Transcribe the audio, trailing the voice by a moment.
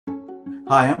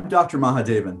Hi, I'm Dr.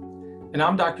 Mahadevan. And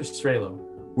I'm Dr. Strelo.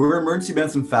 We're emergency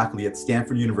medicine faculty at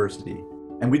Stanford University,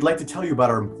 and we'd like to tell you about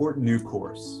our important new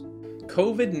course.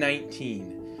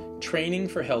 COVID-19, Training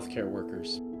for Healthcare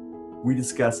Workers. We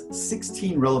discuss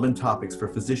 16 relevant topics for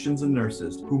physicians and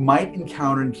nurses who might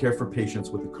encounter and care for patients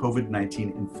with a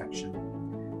COVID-19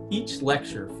 infection. Each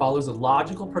lecture follows a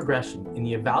logical progression in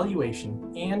the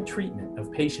evaluation and treatment of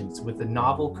patients with the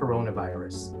novel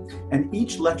coronavirus. And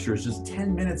each lecture is just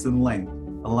 10 minutes in length,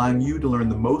 allowing you to learn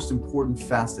the most important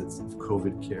facets of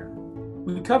COVID care.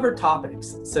 We cover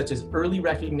topics such as early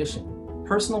recognition,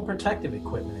 personal protective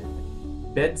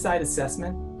equipment, bedside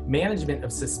assessment, management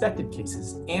of suspected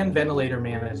cases, and ventilator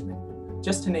management,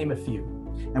 just to name a few.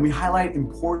 And we highlight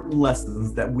important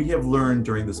lessons that we have learned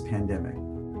during this pandemic,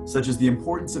 such as the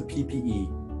importance of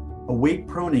PPE, awake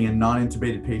proning in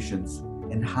non-intubated patients,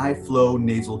 and high-flow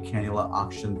nasal cannula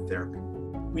oxygen therapy.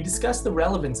 We discuss the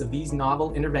relevance of these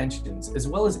novel interventions as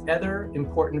well as other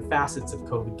important facets of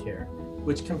COVID care,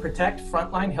 which can protect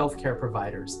frontline healthcare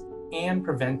providers and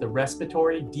prevent the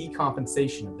respiratory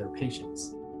decompensation of their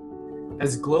patients.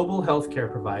 As global healthcare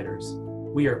providers,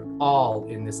 we are all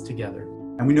in this together.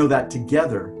 And we know that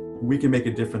together, we can make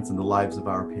a difference in the lives of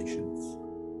our patients.